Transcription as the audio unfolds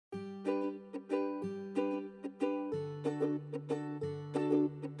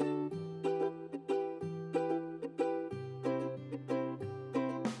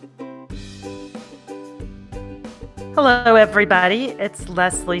Hello, everybody. It's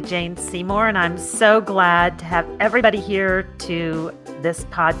Lesley Jane Seymour, and I'm so glad to have everybody here to this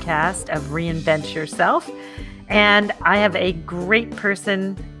podcast of Reinvent Yourself. And I have a great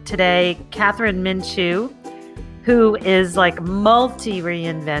person today, Kathryn Minshew, who is like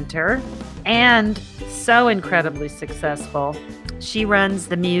multi-reinventor and so incredibly successful. She runs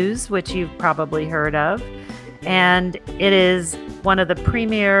the Muse, which you've probably heard of, and it is one of the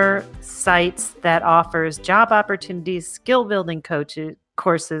premier sites that offers job opportunities, skill building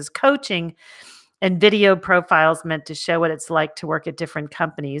courses, coaching, and video profiles meant to show what it's like to work at different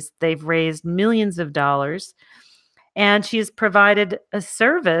companies. They've raised millions of dollars, and she's provided a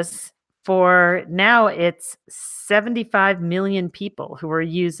service for now it's 75 million people who are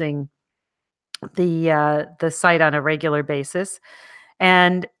using the site on a regular basis.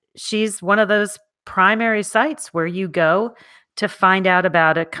 And she's one of those primary sites where you go to find out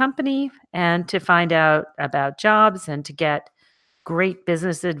about a company and to find out about jobs and to get great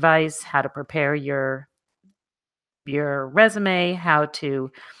business advice, how to prepare your resume, how to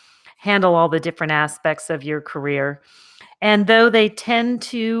handle all the different aspects of your career. And though they tend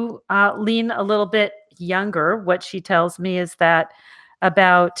to lean a little bit younger, what she tells me is that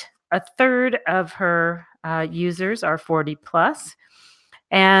about a third of her users are 40 plus.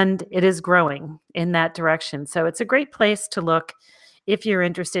 And it is growing in that direction. So it's a great place to look if you're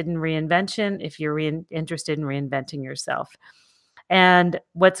interested in reinvention, if you're interested in reinventing yourself. And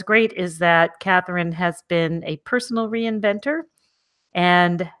what's great is that Kathryn has been a personal reinventor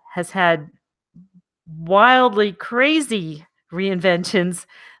and has had wildly crazy reinventions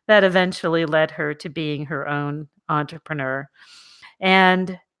that eventually led her to being her own entrepreneur.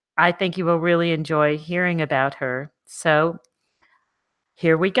 And I think you will really enjoy hearing about her. So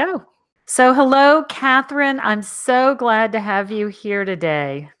here we go. So hello, Kathryn. I'm so glad to have you here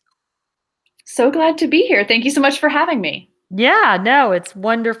today. So glad to be here. Thank you so much for having me. Yeah, no, it's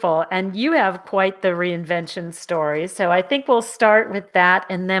wonderful. And you have quite the reinvention story. So I think we'll start with that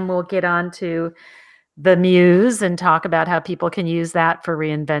and then we'll get on to the Muse and talk about how people can use that for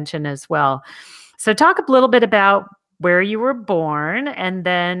reinvention as well. So talk a little bit about where you were born and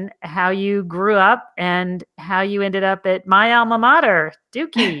then how you grew up and how you ended up at my alma mater,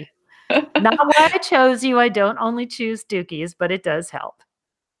 Dookie. Not why I chose you. I don't only choose Dookies, but it does help.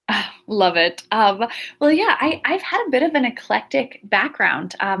 Love it. Well, yeah, I've had a bit of an eclectic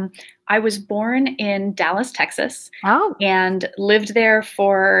background. I was born in Dallas, Texas, and lived there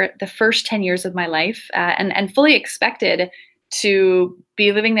for the first 10 years of my life, and fully expected to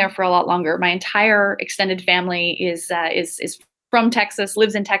be living there for a lot longer. My entire extended family is from Texas,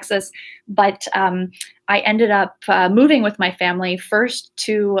 lives in Texas, but I ended up moving with my family first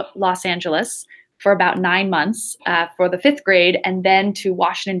to Los Angeles for about 9 months for the 5th grade, and then to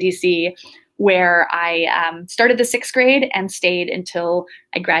Washington, D.C., where I started the 6th grade and stayed until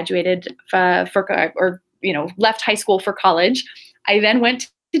I graduated left high school for college. I then went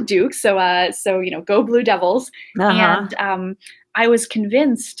to Duke, so go Blue Devils, and I was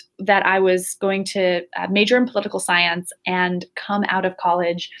convinced that I was going to major in political science and come out of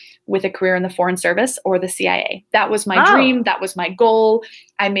college with a career in the Foreign Service or the CIA. That was my dream. That was my goal.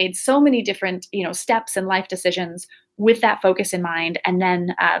 I made so many different, steps and life decisions with that focus in mind. And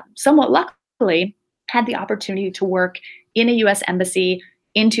then somewhat luckily had the opportunity to work in a U.S. embassy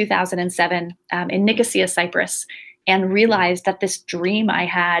in 2007 in Nicosia, Cyprus, and realized that this dream I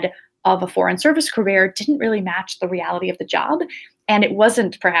had of a Foreign Service career didn't really match the reality of the job. And it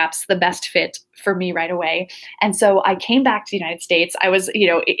wasn't perhaps the best fit for me right away. And so I came back to the United States. I was,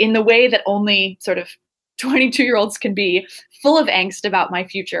 in the way that only sort of 22-year-olds can be, full of angst about my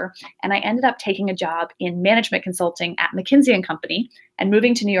future. And I ended up taking a job in management consulting at McKinsey Company and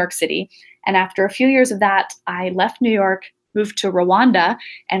moving to New York City. And after a few years of that, I left New York, moved to Rwanda,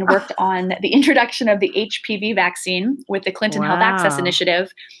 and worked on the introduction of the HPV vaccine with the Clinton Health Access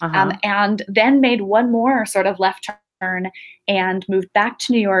Initiative, and then made one more sort of left turn and moved back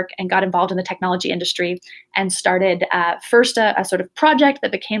to New York and got involved in the technology industry and started first a sort of project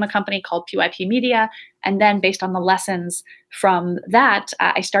that became a company called PYP Media. And then based on the lessons from that,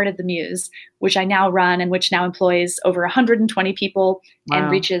 I started the Muse, which I now run and which now employs over 120 people and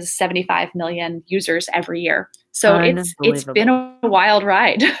reaches 75 million users every year. So it's been a wild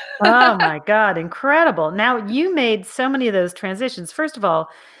ride. Oh my God, incredible. Now you made so many of those transitions. First of all,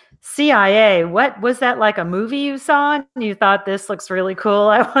 CIA, what was that, like a movie you saw and you thought this looks really cool,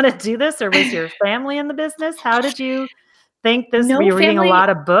 I want to do this? Or was your family in the business? How did you think this? Were you reading a lot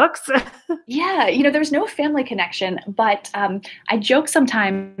of books? Yeah, there was no family connection, but I joke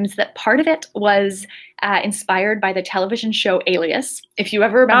sometimes that part of it was inspired by the television show Alias. If you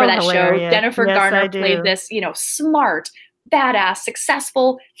ever remember that hilarious. show, Jennifer Yes, Garner I do. played this, smart, badass,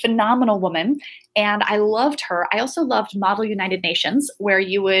 successful, phenomenal woman. And I loved her. I also loved Model United Nations, where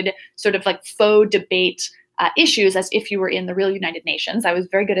you would sort of like faux debate issues as if you were in the real United Nations. I was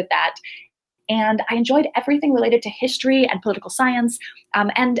very good at that. And I enjoyed everything related to history and political science.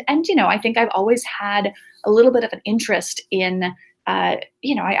 And I think I've always had a little bit of an interest in,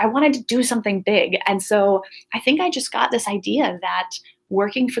 I wanted to do something big. And so I think I just got this idea that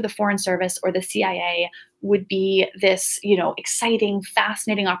working for the Foreign Service or the CIA would be this, exciting,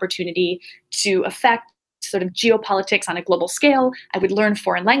 fascinating opportunity to affect sort of geopolitics on a global scale. I would learn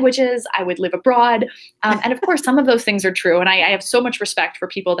foreign languages. I would live abroad. And of course, some of those things are true. And I have so much respect for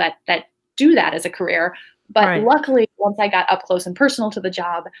people that do that as a career. But luckily, once I got up close and personal to the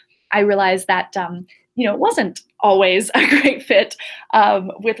job, I realized that, it wasn't always a great fit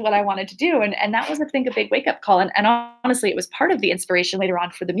with what I wanted to do. And that was, I think, a big wake-up call. And honestly, it was part of the inspiration later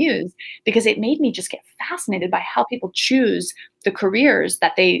on for the Muse, because it made me just get fascinated by how people choose the careers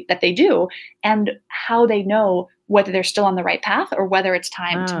that they do and how they know whether they're still on the right path or whether it's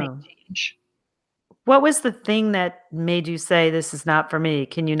time to make change. What was the thing that made you say, this is not for me?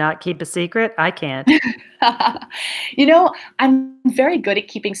 Can you not keep a secret? I can't. I'm very good at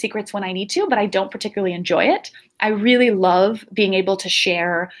keeping secrets when I need to, but I don't particularly enjoy it. I really love being able to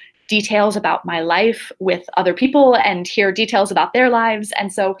share details about my life with other people and hear details about their lives.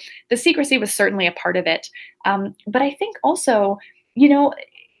 And so the secrecy was certainly a part of it. But I think also,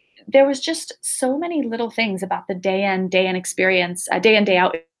 there was just so many little things about the day in, day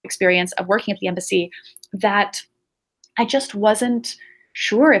out experience of working at the embassy that I just wasn't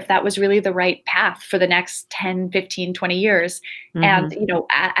sure if that was really the right path for the next 10, 15, 20 years. Mm-hmm. And,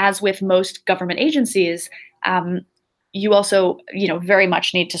 as with most government agencies, you also, very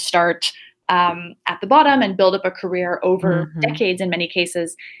much need to start at the bottom and build up a career over decades in many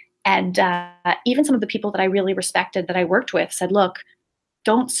cases. And even some of the people that I really respected that I worked with said, look,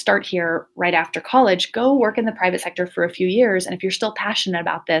 don't start here right after college. Go work in the private sector for a few years. And if you're still passionate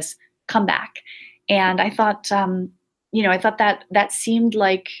about this, come back. And I thought, that seemed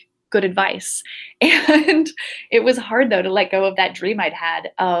like good advice. And it was hard, though, to let go of that dream I'd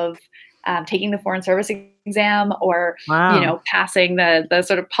had of taking the Foreign Service exam or, passing the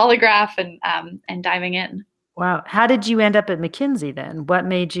sort of polygraph and diving in. Wow. How did you end up at McKinsey then? What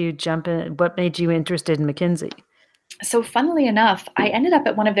made you jump in? What made you interested in McKinsey? So funnily enough, I ended up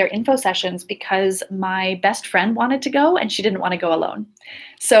at one of their info sessions because my best friend wanted to go and she didn't want to go alone.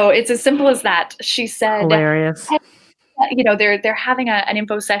 So it's as simple as that. She said, hilarious. Hey, they're having an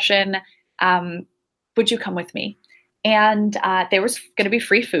info session. Would you come with me? And there was going to be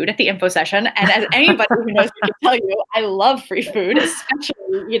free food at the info session. And as anybody who knows me can tell you, I love free food,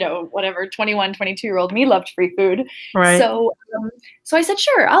 especially, 21, 22-year-old me loved free food. Right. So I said,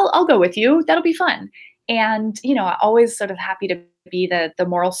 sure, I'll go with you. That'll be fun. And, always sort of happy to be the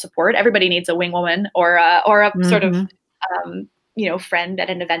moral support. Everybody needs a wing woman or a sort of, friend at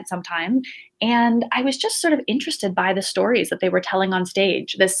an event sometime. And I was just sort of interested by the stories that they were telling on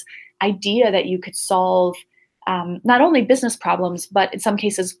stage, this idea that you could solve not only business problems, but in some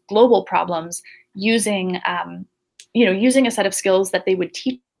cases, global problems using a set of skills that they would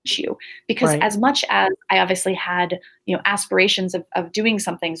teach you. Because as much as I obviously had, aspirations of doing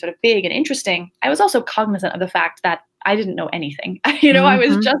something sort of big and interesting, I was also cognizant of the fact that I didn't know anything. I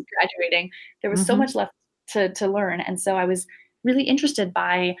was just graduating. There was so much left to learn. And so I was really interested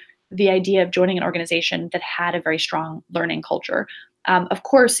by the idea of joining an organization that had a very strong learning culture. Of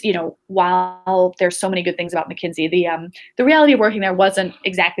course, while there's so many good things about McKinsey, the reality of working there wasn't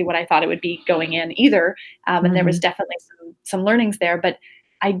exactly what I thought it would be going in either. And there was definitely some learnings there, but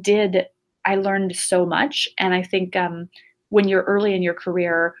I learned so much. And I think when you're early in your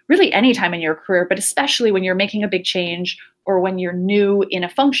career, really any time in your career, but especially when you're making a big change or when you're new in a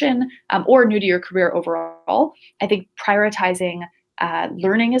function or new to your career overall, I think prioritizing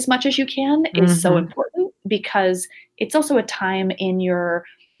learning as much as you can is so important, because it's also a time in your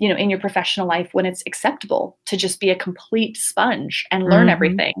professional life when it's acceptable to just be a complete sponge and learn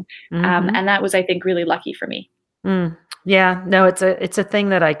everything. And that was, I think, really lucky for me. Yeah, no, it's a thing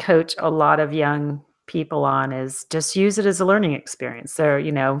that I coach a lot of young people on, is just use it as a learning experience.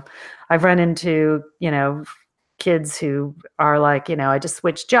 So, I've run into, kids who are like, I just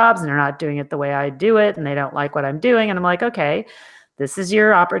switched jobs and they're not doing it the way I do it and they don't like what I'm doing. And I'm like, okay, this is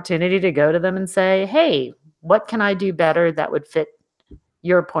your opportunity to go to them and say, hey, what can I do better that would fit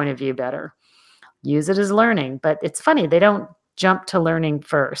your point of view better? Use it as learning. But it's funny, they don't jump to learning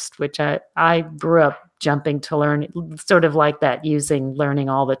first, which I grew up jumping to learn, sort of like that, using learning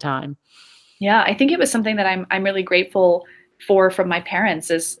all the time. Yeah, I think it was something that I'm really grateful for from my parents.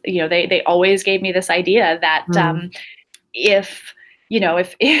 Is, they always gave me this idea that Mm, if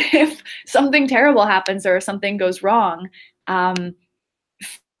if something terrible happens or something goes wrong, um,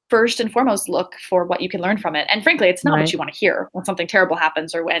 first and foremost, look for what you can learn from it. And frankly, it's not what right, you want to hear when something terrible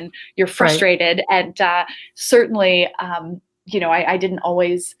happens or when you're right. frustrated. And certainly, I didn't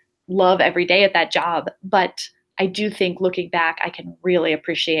always love every day at that job, but I do think looking back, I can really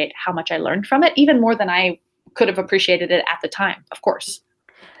appreciate how much I learned from it, even more than I could have appreciated it at the time, of course.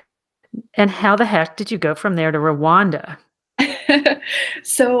 And how the heck did you go from there to Rwanda?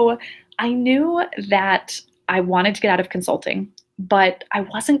 So I knew that I wanted to get out of consulting, but I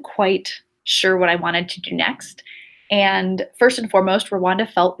wasn't quite sure what I wanted to do next. And first and foremost, Rwanda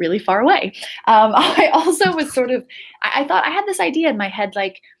felt really far away. I also was sort of, I thought I had this idea in my head,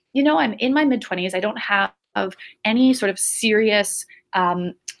 like, I'm in my mid 20s. I don't have any sort of serious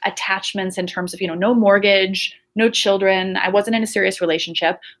attachments in terms of, no mortgage, no children. I wasn't in a serious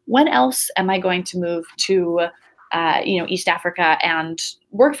relationship. When else am I going to move to East Africa and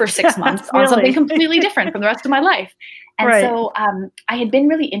work for 6 months on something Really? completely different from the rest of my life? And Right. so I had been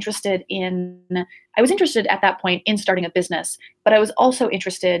really I was interested at that point in starting a business, but I was also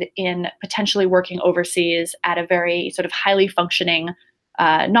interested in potentially working overseas at a very sort of highly functioning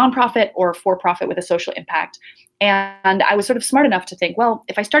nonprofit or for profit with a social impact. And I was sort of smart enough to think, well,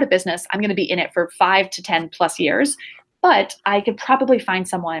 if I start a business, I'm going to be in it for 5 to 10 plus years, but I could probably find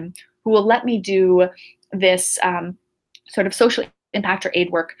someone who will let me do this sort of social impact or aid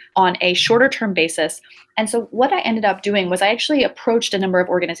work on a shorter term basis. And so what I ended up doing was I actually approached a number of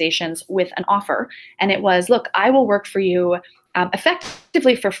organizations with an offer. And it was, look, I will work for you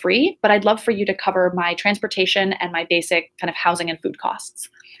effectively for free, but I'd love for you to cover my transportation and my basic kind of housing and food costs.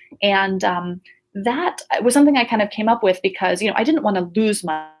 And that was something I kind of came up with because, I didn't want to lose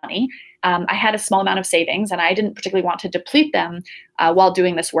money. I had a small amount of savings and I didn't particularly want to deplete them while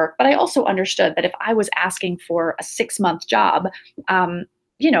doing this work. But I also understood that if I was asking for a 6-month job,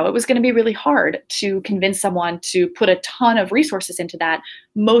 it was going to be really hard to convince someone to put a ton of resources into that.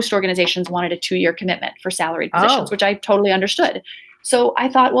 Most organizations wanted a 2-year commitment for salaried positions, Oh, which I totally understood. So I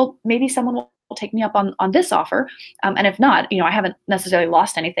thought, well, maybe someone will take me up on this offer. And if not, I haven't necessarily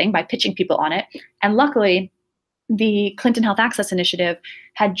lost anything by pitching people on it. And luckily, the Clinton Health Access Initiative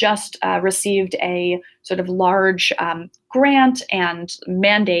had just received a sort of large grant and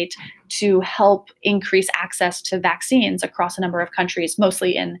mandate to help increase access to vaccines across a number of countries,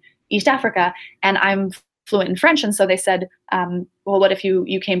 mostly in East Africa. And I'm fluent in French, and so they said, "Well, what if you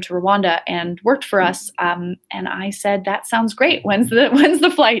came to Rwanda and worked for us?" And I said, "That sounds great. When's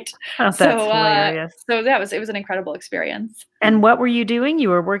the flight?" oh, that's So hilarious. so that was it was an incredible experience. And what were you doing?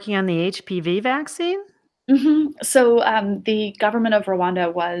 You were working on the HPV vaccine? So the government of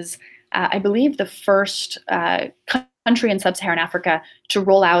Rwanda was, I believe, the first country in sub-Saharan Africa to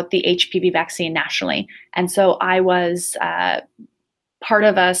roll out the HPV vaccine nationally. And so I was part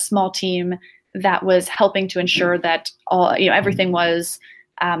of a small team that was helping to ensure that everything was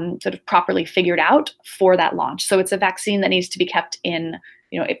sort of properly figured out for that launch. So it's a vaccine that needs to be kept in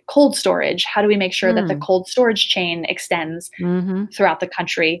cold storage. How do we make sure that the Mm. cold storage chain extends Mhm. throughout the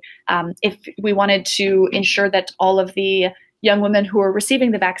country? If we wanted to ensure that all of the young women who are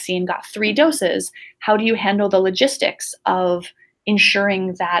receiving the vaccine got 3 doses, how do you handle the logistics of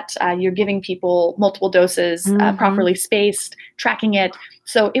ensuring that you're giving people multiple doses, Mhm. properly spaced, tracking it?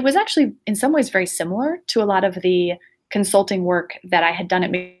 So it was actually in some ways very similar to a lot of the consulting work that I had done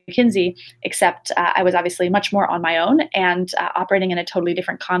at McKinsey, except I was obviously much more on my own and operating in a totally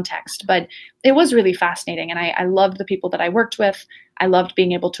different context. But it was really fascinating, and I loved the people that I worked with. I loved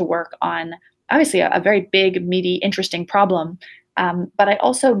being able to work on obviously a very big, meaty, interesting problem. But I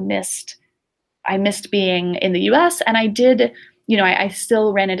also missed being in the U.S. and I did. I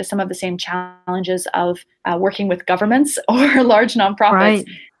still ran into some of the same challenges of working with governments or large nonprofits Right.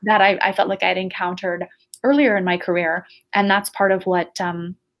 that I felt like I had encountered earlier in my career. And that's part of what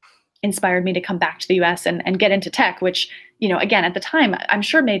inspired me to come back to the US and get into tech, which, again, at the time, I'm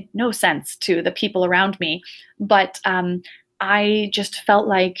sure made no sense to the people around me. But I just felt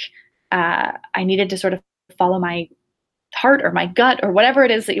like I needed to sort of follow my heart or my gut or whatever it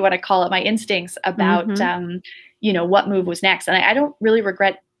is that you want to call it, my instincts about, Mhm. what move was next. And I don't really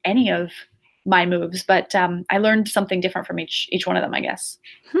regret any of my moves, but I learned something different from each one of them, I guess.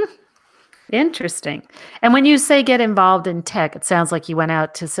 Hmm. Interesting. And when you say get involved in tech, it sounds like you went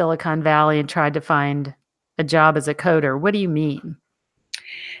out to Silicon Valley and tried to find a job as a coder. What do you mean?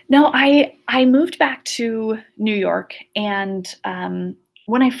 No, I moved back to New York, and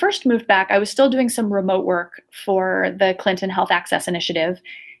when I first moved back, I was still doing some remote work for the Clinton Health Access Initiative,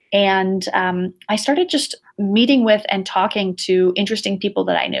 And I started just meeting with and talking to interesting people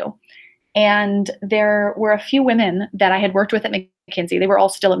that I knew. And there were a few women that I had worked with at McKinsey. They were all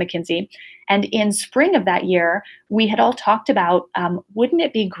still at McKinsey. And in spring of that year, we had all talked about, wouldn't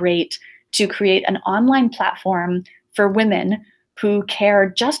it be great to create an online platform for women who care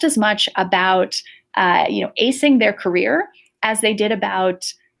just as much about, acing their career as they did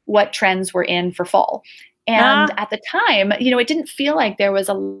about what trends were in for fall. And at the time, it didn't feel like there was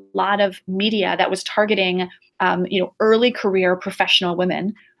a lot of media that was targeting, early career professional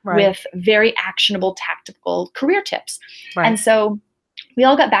women with very actionable, tactical career tips. And so we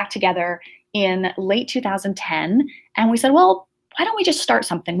all got back together in late 2010 and we said, well, why don't we just start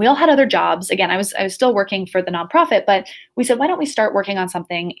something? We all had other jobs. Again, I was still working for the nonprofit, but we said, why don't we start working on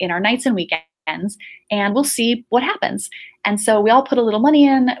something in our nights and weekends and we'll see what happens. And so we all put a little money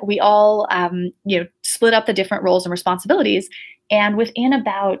in. We all, split up the different roles and responsibilities. And within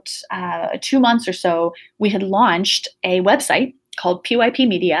about 2 months or so, we had launched a website called PYP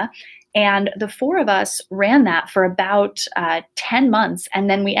Media. And the four of us ran that for about 10 months. And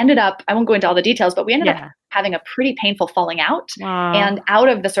then we ended up, I won't go into all the details, but we ended up having a pretty painful falling out. And out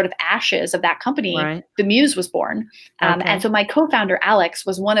of the sort of ashes of that company, the Muse was born. And so my co-founder, Alex,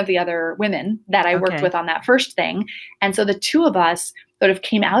 was one of the other women that I worked with on that first thing. And so the two of us sort of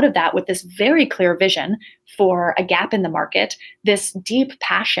came out of that with this very clear vision for a gap in the market, this deep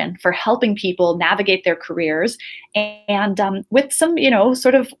passion for helping people navigate their careers, and with some,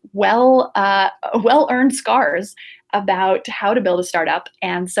 sort of well-earned scars about how to build a startup.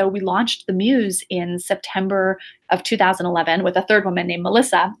 And so we launched the Muse in September of 2011 with a third woman named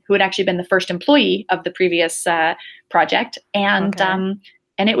Melissa, who had actually been the first employee of the previous project. And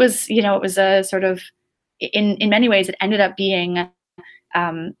it was, it was a sort of, in many ways, it ended up being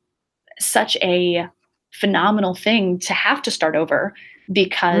such a phenomenal thing to have to start over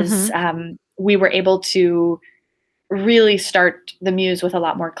because we were able to really start the Muse with a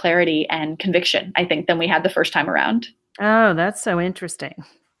lot more clarity and conviction, I think, than we had the first time around. Oh, that's so interesting.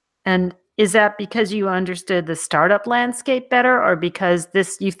 And is that because you understood the startup landscape better, or because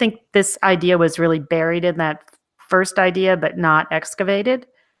you think this idea was really buried in that first idea but not excavated?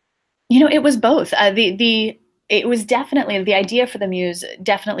 It was both. It was definitely, the idea for the Muse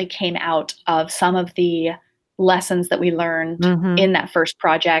definitely came out of some of the lessons that we learned in that first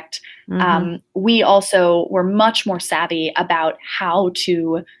project. We also were much more savvy about how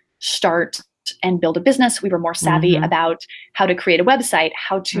to start and build a business. We were more savvy about how to create a website,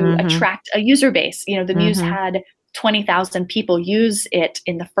 how to attract a user base. The Muse had 20,000 people use it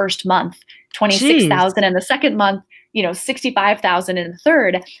in the first month, 26,000 in the second month, 65,000 in the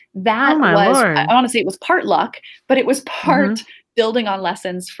third. That was, I want to say it was part luck, but it was part building on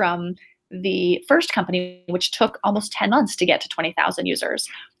lessons from the first company, which took almost 10 months to get to 20,000 users.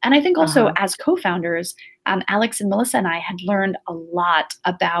 And I think also as co-founders, Alex and Melissa and I had learned a lot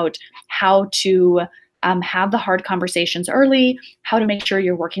about how to have the hard conversations early, how to make sure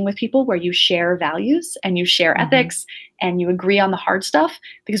you're working with people where you share values and you share ethics and you agree on the hard stuff,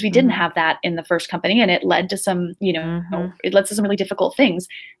 because we didn't have that in the first company. And it led to some, it led to some really difficult things.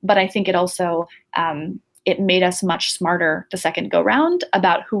 But I think it also, it made us much smarter the second go round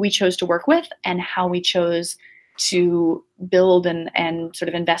about who we chose to work with and how we chose to build and sort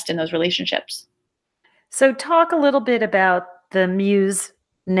of invest in those relationships. So talk a little bit about the Muse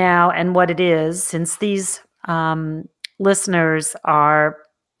now and what it is, since these listeners are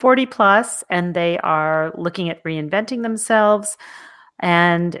 40 plus and they are looking at reinventing themselves.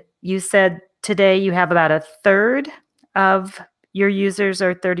 And you said today you have about a third of your users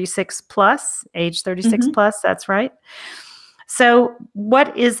are 36 plus, age 36 plus. That's right. So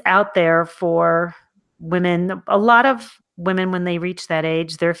what is out there for women? A lot of women, when they reach that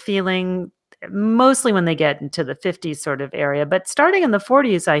age, they're feeling, mostly when they get into the 50s sort of area, but starting in the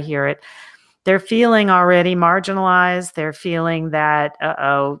 40s, I hear it, they're feeling already marginalized. They're feeling that,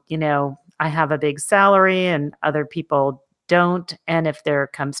 I have a big salary and other people don't. And if there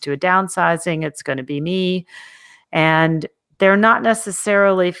comes to a downsizing, it's going to be me. And they're not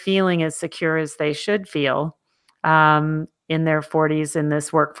necessarily feeling as secure as they should feel in their 40s in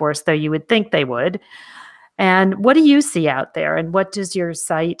this workforce, though you would think they would. And what do you see out there? And what does your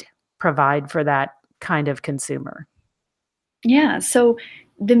site provide for that kind of consumer? Yeah, so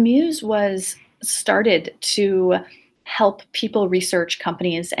the Muse was started to help people research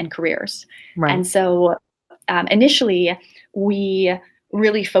companies and careers. Right. And so initially, we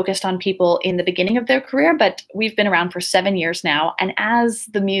really focused on people in the beginning of their career, but we've been around for 7 years now. And as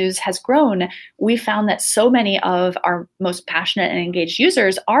the Muse has grown, we found that so many of our most passionate and engaged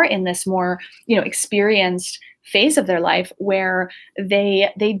users are in this more, experienced phase of their life where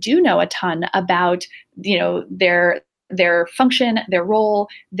they do know a ton about, their function, their role.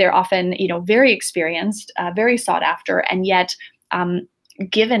 They're often, very experienced, very sought after, and yet,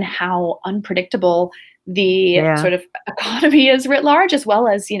 given how unpredictable the sort of economy is writ large, as well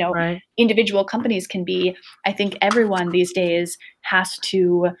as, individual companies can be, I think everyone these days has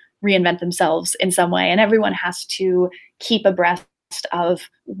to reinvent themselves in some way, and everyone has to keep abreast of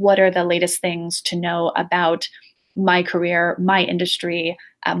what are the latest things to know about my career, my industry,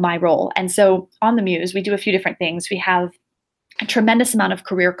 my role. And so on the Muse, we do a few different things. We have a tremendous amount of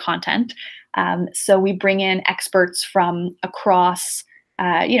career content. So we bring in experts from across,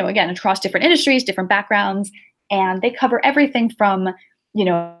 across different industries, different backgrounds, and they cover everything from,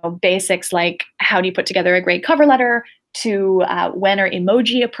 basics like how do you put together a great cover letter, to when are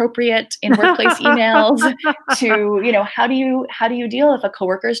emoji appropriate in workplace emails, to, how do you deal if a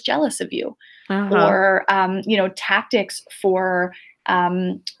coworker is jealous of you, or, tactics for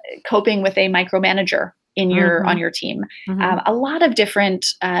coping with a micromanager on your team. A lot of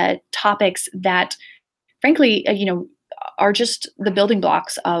different topics that, frankly, are just the building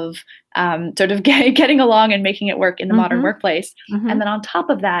blocks of sort of getting along and making it work in the modern workplace. And then on top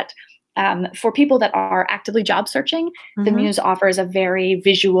of that, for people that are actively job searching, the Muse offers a very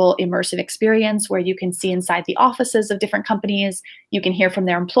visual, immersive experience where you can see inside the offices of different companies. You can hear from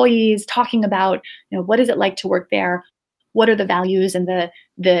their employees talking about, what is it like to work there? What are the values and the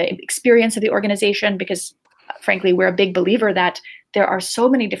experience of the organization? Because frankly, we're a big believer that there are so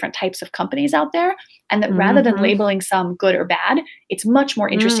many different types of companies out there, and that rather than labeling some good or bad, it's much more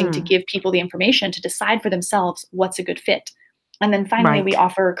interesting to give people the information to decide for themselves what's a good fit. And then finally, we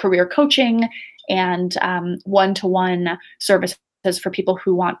offer career coaching and one-to-one services for people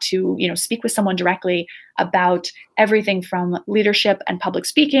who want to, speak with someone directly about everything from leadership and public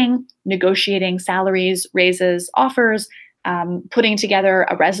speaking, negotiating salaries, raises, offers, putting together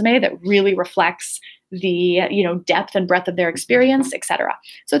a resume that really reflects the, depth and breadth of their experience, et cetera.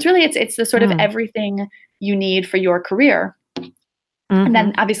 So it's the sort of everything you need for your career. And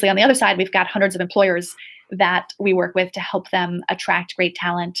then obviously on the other side, we've got hundreds of employers that we work with to help them attract great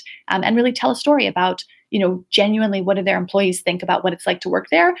talent, and really tell a story about, genuinely what do their employees think about what it's like to work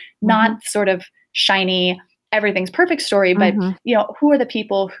there, not sort of shiny, everything's perfect story, but, who are the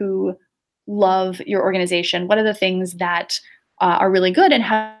people who love your organization? What are the things that are really good, and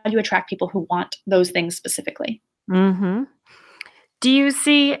how do you attract people who want those things specifically? Do you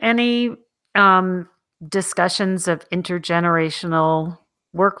see any discussions of intergenerational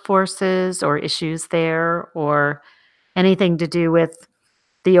workforces or issues there, or anything to do with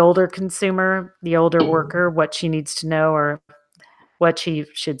the older consumer, the older worker, what she needs to know or what she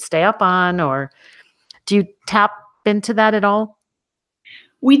should stay up on? Or do you tap into that at all?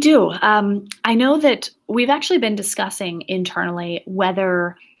 We do. I know that we've actually been discussing internally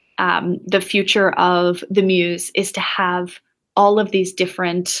whether the future of the Muse is to have all of these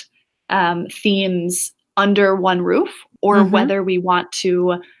different themes under one roof, or whether we want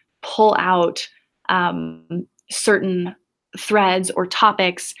to pull out certain threads or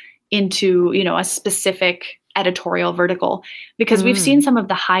topics into, a specific editorial vertical, because we've seen some of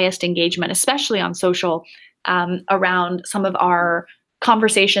the highest engagement, especially on social, around some of our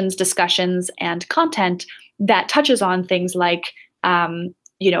conversations, discussions, and content that touches on things like,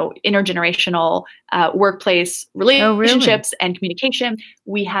 intergenerational workplace relationships and communication.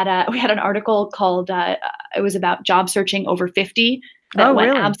 We had an article called it was about job searching over 50 that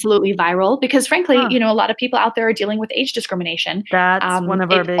went absolutely viral, because frankly, a lot of people out there are dealing with age discrimination. That's one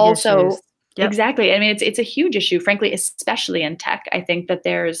of our big issues. Yep. Exactly. I mean, it's a huge issue, frankly, especially in tech. I think that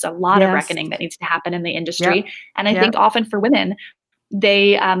there's a lot of reckoning that needs to happen in the industry. And I think often for women,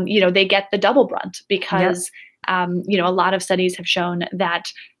 they get the double brunt, because a lot of studies have shown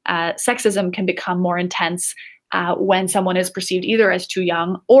that sexism can become more intense when someone is perceived either as too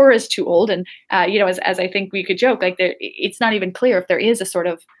young or as too old. And as I think we could joke, like, it's not even clear if there is a sort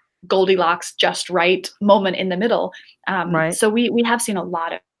of Goldilocks just right moment in the middle. So we have seen a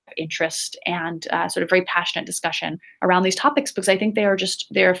lot of interest and sort of very passionate discussion around these topics, because I think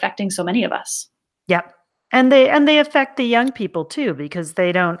they're affecting so many of us. Yep. And they affect the young people too, because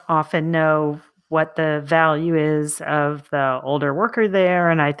they don't often know what the value is of the older worker there.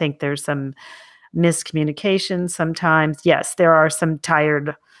 And I think there's some miscommunication sometimes. Yes, there are some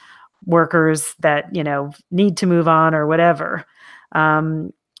tired workers that, need to move on or whatever.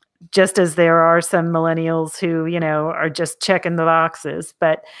 Just as there are some millennials who, are just checking the boxes,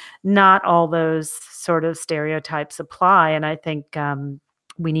 but not all those sort of stereotypes apply. And I think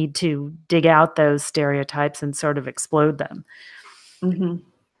we need to dig out those stereotypes and sort of explode them.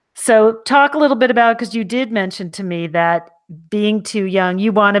 So talk a little bit about, because you did mention to me that being too young,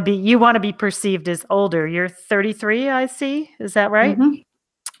 you want to be perceived as older. You're 33, I see. Is that right? Mm-hmm.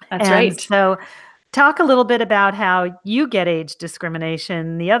 That's And right. so talk a little bit about how you get age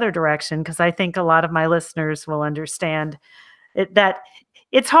discrimination the other direction, because I think a lot of my listeners will understand that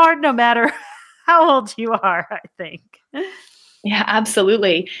it's hard no matter how old you are, I think. Yeah,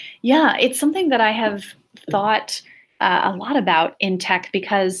 absolutely. Yeah, it's something that I have thought a lot about in tech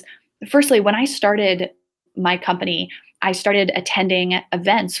because, firstly, when I started my company, I started attending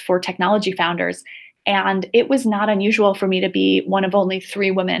events for technology founders. And it was not unusual for me to be one of only 3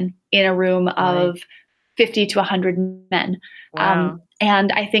 women in a room Right. of 50 to 100 men. Wow.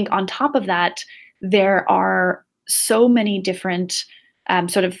 And I think on top of that, there are so many different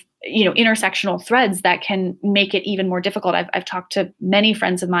sort of intersectional threads that can make it even more difficult. I've talked to many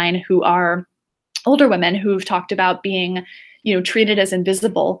friends of mine who are older women who've talked about being treated as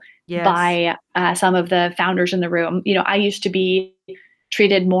invisible Yes. by some of the founders in the room. I used to be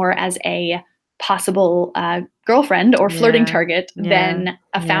treated more as a possible girlfriend or flirting Yeah. target Yeah. than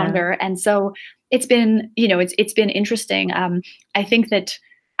a Yeah. founder, and so it's been it's been interesting. I think that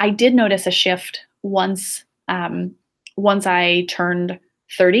I did notice a shift once I turned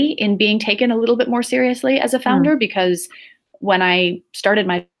 30 in being taken a little bit more seriously as a Hmm. founder, because when I started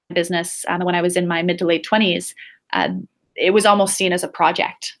my business when I was in my mid to late 20s, uh, it was almost seen as a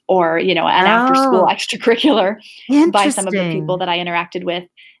project or an after school Oh, extracurricular by some of the people interesting. that I interacted with.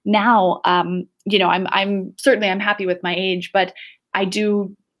 Now, I'm certainly I'm happy with my age, but I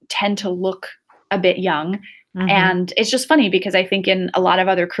do tend to look a bit young. Hmm. And it's just funny because I think in a lot of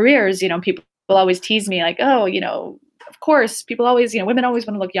other careers, people always tease me like, oh, of course, people always, women always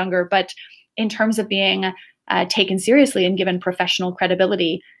want to look younger. But in terms of being taken seriously and given professional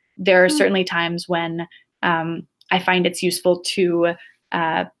credibility, there are certainly times when I find it's useful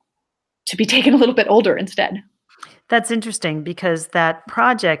uh, to be taken a little bit older instead. That's interesting, because that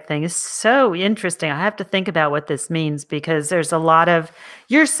project thing is so interesting. I have to think about what this means, because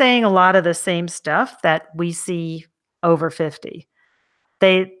you're saying a lot of the same stuff that we see over 50.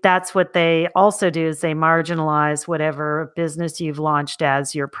 That's what they also do, is they marginalize whatever business you've launched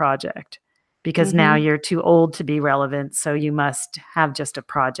as your project, because now Hmm. you're too old to be relevant. So you must have just a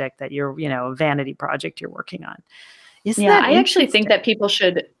project that a vanity project you're working on. Isn't Yeah, that I actually think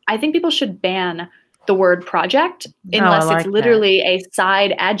interesting? that I think people should ban the word project Oh, I unless it's like that. literally a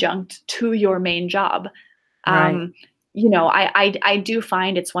side adjunct to your main job. Right. Um, I do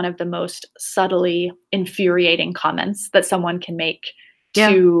find it's one of the most subtly infuriating comments that someone can make Yeah.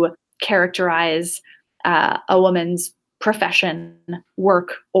 to characterize a woman's profession,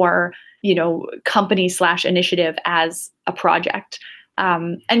 work, or company slash initiative as a project.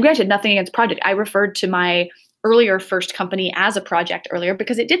 And granted, nothing against project. I referred to my earlier first company as a project earlier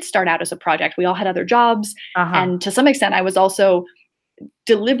because it did start out as a project. We all had other jobs, Uh-huh. and to some extent, I was also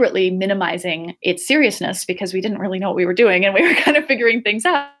deliberately minimizing its seriousness because we didn't really know what we were doing and we were kind of figuring things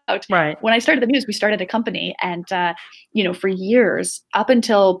out. Right. When I started the Muse, we started a company, and for years, up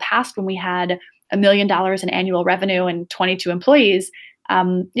until past when we had $1 million in annual revenue and 22 employees,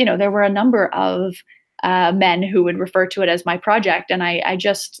 there were a number of men who would refer to it as my project, and I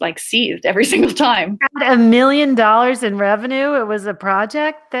just like seethed every single time. At $1 million in revenue, it was a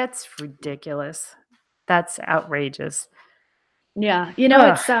project? That's ridiculous. That's outrageous. Yeah, Ugh.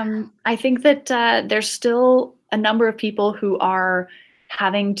 it's I think that there's still a number of people who are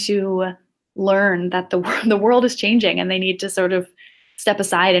having to learn that the world is changing and they need to sort of step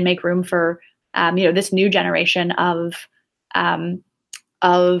aside and make room for this new generation um,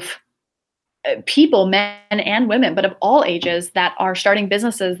 of people, men and women, but of all ages that are starting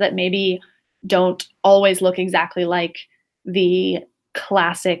businesses that maybe don't always look exactly like the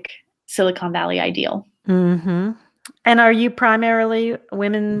classic Silicon Valley ideal. Mhm. And are you primarily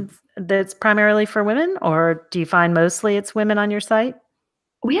women that's primarily for women, or do you find mostly it's women on your site?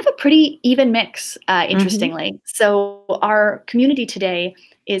 We have a pretty even mix, Mhm. interestingly. So our community today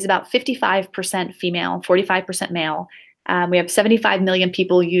is about 55% female, 45% male. We have 75 million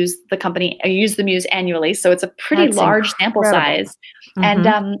people use the Muse annually, so it's a pretty That's large sample incredible. size. And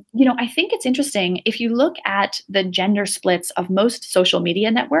Mhm. I think it's interesting if you look at the gender splits of most social media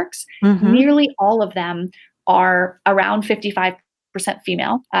networks. Mhm. Nearly all of them are around 55%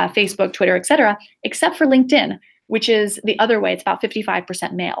 female, Facebook, Twitter, etc., except for LinkedIn, which is the other way. It's about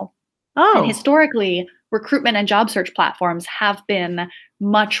 55% male. And Oh, historically, recruitment and job search platforms have been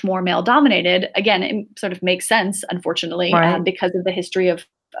much more male dominated. Again, it sort of makes sense, unfortunately, right. because of the history of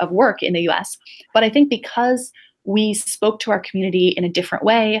work in the US. But I think because we spoke to our community in a different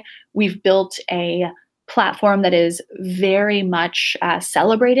way, we've built a platform that is very much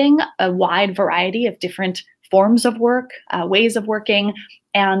celebrating a wide variety of different forms of work, ways of working.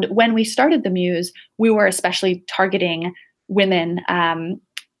 And when we started the Muse, we were especially targeting women,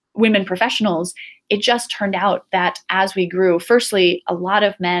 women professionals. It just turned out that as we grew, firstly, a lot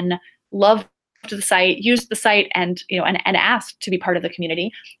of men loved the site, used the site, and asked to be part of the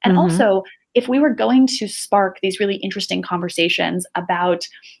community. And also, if we were going to spark these really interesting conversations about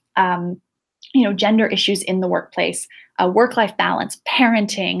gender issues in the workplace, work-life balance,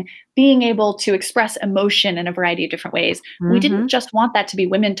 parenting, being able to express emotion in a variety of different ways. We didn't just want that to be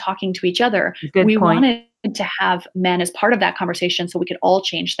women talking to each other. We wanted to have men as part of that conversation so we could all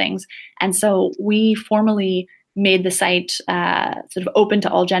change things. And so we formally made the site sort of open to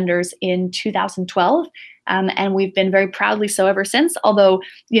all genders in 2012. And we've been very proudly so ever since. Although,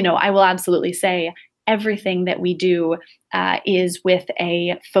 I will absolutely say everything that we do is with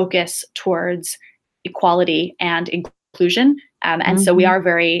a focus towards equality and inclusion. And so we are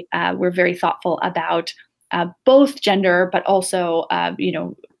we're very thoughtful about both gender, but also,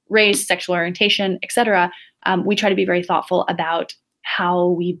 race, sexual orientation, et cetera. We try to be very thoughtful about how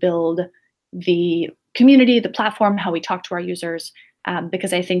we build the community, the platform, how we talk to our users,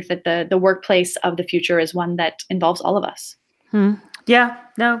 because I think that the workplace of the future is one that involves all of us. Yeah,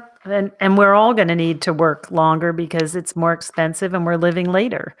 no, and we're all going to need to work longer because it's more expensive and we're living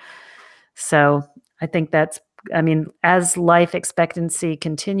later. So I think as life expectancy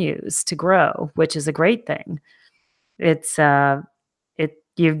continues to grow, which is a great thing,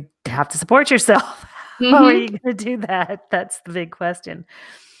 you have to support yourself. How are you going to do that? That's the big question.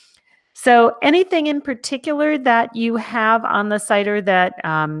 So anything in particular that you have on the site or that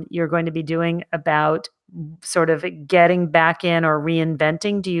you're going to be doing about sort of getting back in or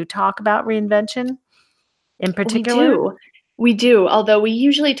reinventing? Do you talk about reinvention in particular? We do, although we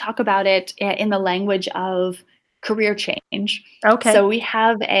usually talk about it in the language of career change. Okay. So we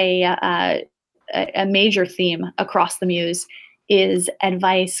have a major theme across the Muse is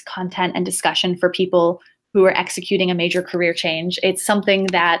advice, content, and discussion for people who are executing a major career change. It's something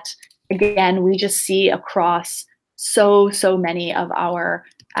that, again, we just see across so many of our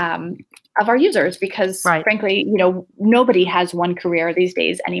users because, frankly, nobody has one career these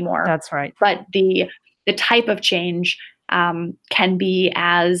days anymore. That's right. But the type of change can be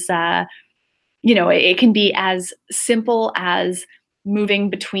as it can be as simple as moving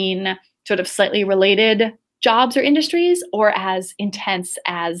between sort of slightly related jobs or industries, or as intense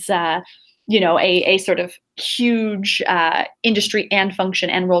as a sort of huge industry and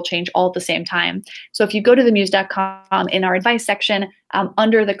function and role change all at the same time. So if you go to themuse.com, in our advice section,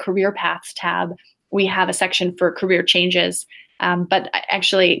 under the career paths tab, we have a section for career changes. But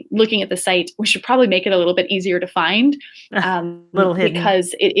actually, looking at the site, we should probably make it a little bit easier to find, little hidden,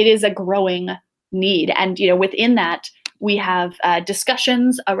 because it is a growing need. And within that, we have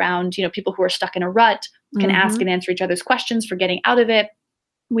discussions around people who are stuck in a rut can ask and answer each other's questions for getting out of it.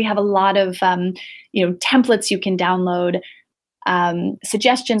 We have a lot of templates you can download,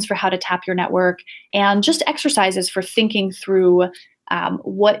 suggestions for how to tap your network, and just exercises for thinking through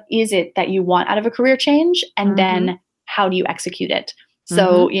what is it that you want out of a career change, and then how do you execute it.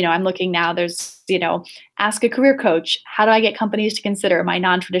 So, I'm looking now, there's, ask a career coach, how do I get companies to consider my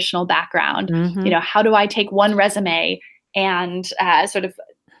non-traditional background? How do I take one resume and sort of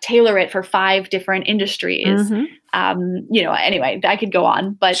tailor it for 5 different industries? Anyway, I could go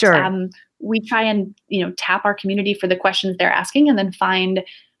on, but we try and, tap our community for the questions they're asking and then find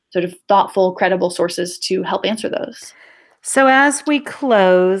sort of thoughtful, credible sources to help answer those. So as we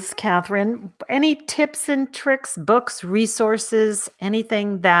close, Kathryn, any tips and tricks, books, resources,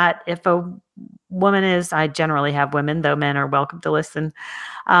 anything that if a woman I generally have women, though men are welcome to listen,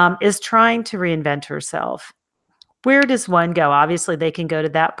 is trying to reinvent herself, where does one go? Obviously, they can go to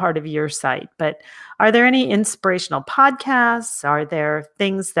that part of your site, but are there any inspirational podcasts? Are there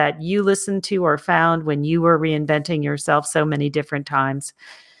things that you listened to or found when you were reinventing yourself so many different times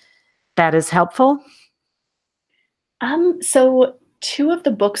that is helpful? So 2 of the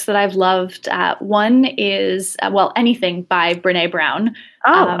books that I've loved, one is, Anything by Brené Brown.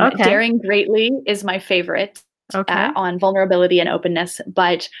 Okay. Daring Greatly is my favorite on vulnerability and openness,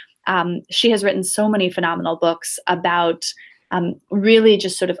 but she has written so many phenomenal books about really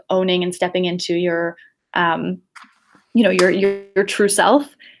just sort of owning and stepping into your true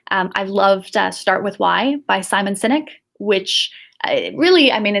self. I've loved Start With Why by Simon Sinek, which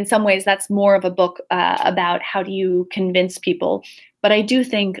really, in some ways, that's more of a book about how do you convince people. But I do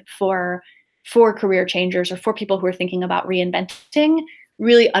think for career changers or for people who are thinking about reinventing,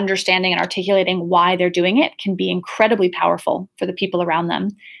 really understanding and articulating why they're doing it can be incredibly powerful for the people around them.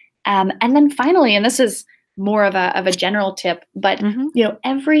 And then finally, and this is more of a general tip, but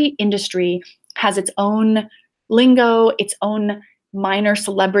every industry has its own lingo, its own minor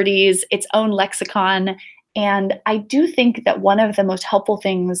celebrities, its own lexicon. And I do think that one of the most helpful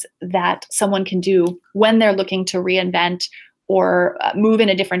things that someone can do when they're looking to reinvent or move in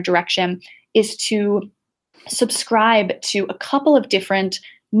a different direction is to subscribe to a couple of different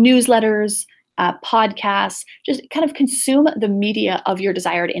newsletters, podcasts, just kind of consume the media of your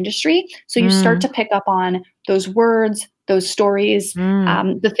desired industry. So you start to pick up on those words, those stories,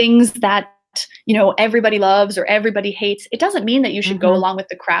 the things that everybody loves or everybody hates. It doesn't mean that you should go along with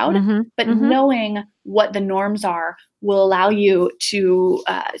the crowd, but knowing what the norms are will allow you to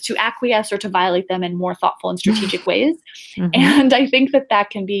acquiesce or to violate them in more thoughtful and strategic ways. And I think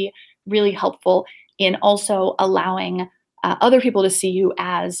that can be really helpful in also allowing other people to see you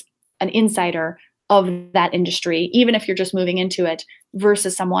as an insider of that industry, even if you're just moving into it,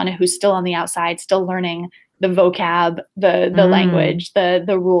 versus someone who's still on the outside, still learning the vocab, the language,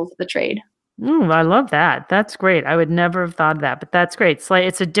 the rules of the trade. I love that. That's great. I would never have thought of that, but that's great.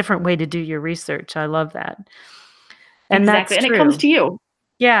 It's a different way to do your research. I love that. And exactly. That's true. And it comes to you.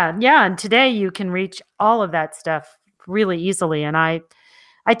 Yeah. And today you can reach all of that stuff really easily. And I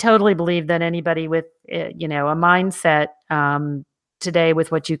totally believe that anybody with, a mindset today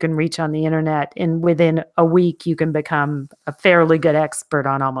with what you can reach on the internet, and within a week, you can become a fairly good expert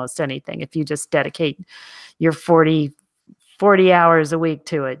on almost anything. If you just dedicate your 40 hours a week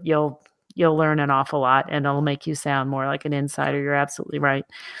to it, you'll learn an awful lot, and it'll make you sound more like an insider. You're absolutely right.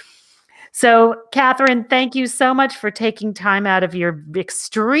 So, Kathryn, thank you so much for taking time out of your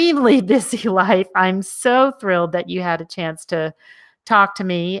extremely busy life. I'm so thrilled that you had a chance to talk to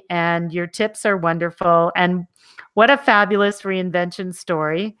me, and your tips are wonderful. And what a fabulous reinvention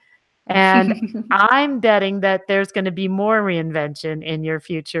story. And I'm betting that there's going to be more reinvention in your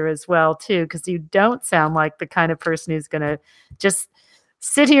future as well, too, because you don't sound like the kind of person who's going to just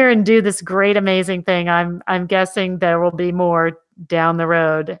sit here and do this great, amazing thing. I'm guessing there will be more down the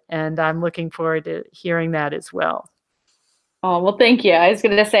road, and I'm looking forward to hearing that as well. Oh, well, thank you. I was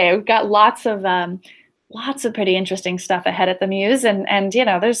going to say, we've got lots of pretty interesting stuff ahead at the Muse, and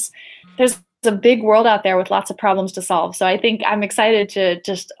there's a big world out there with lots of problems to solve. So I think I'm excited to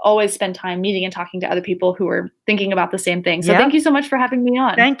just always spend time meeting and talking to other people who are thinking about the same thing. So Thank you so much for having me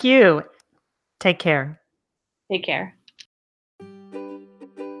on. Thank you. Take care. Take care.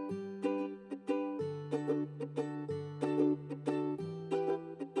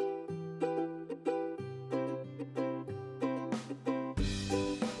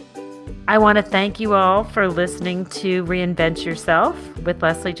 I want to thank you all for listening to Reinvent Yourself with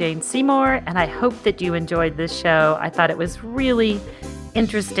Lesley Jane Seymour, and I hope that you enjoyed this show. I thought it was really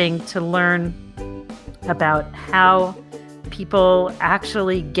interesting to learn about how people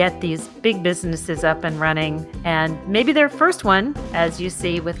actually get these big businesses up and running, and maybe their first one, as you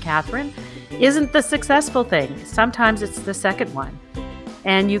see with Kathryn, isn't the successful thing. Sometimes it's the second one,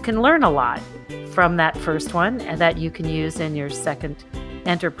 and you can learn a lot from that first one and that you can use in your second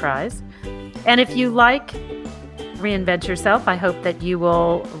enterprise. And if you like Reinvent Yourself, I hope that you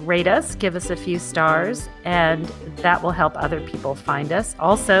will rate us, give us a few stars, and that will help other people find us.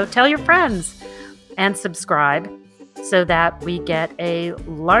 Also, tell your friends and subscribe so that we get a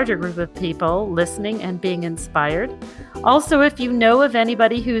larger group of people listening and being inspired. Also, if you know of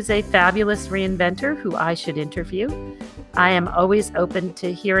anybody who's a fabulous reinventor who I should interview, I am always open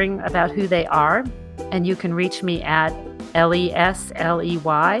to hearing about who they are, and you can reach me at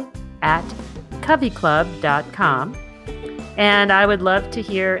lesley@CoveyClub.com. And I would love to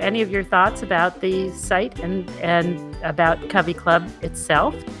hear any of your thoughts about the site and about Covey Club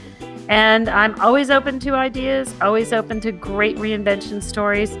itself. And I'm always open to ideas, always open to great reinvention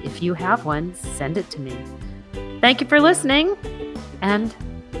stories. If you have one, send it to me. Thank you for listening, and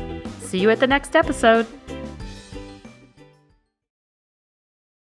see you at the next episode.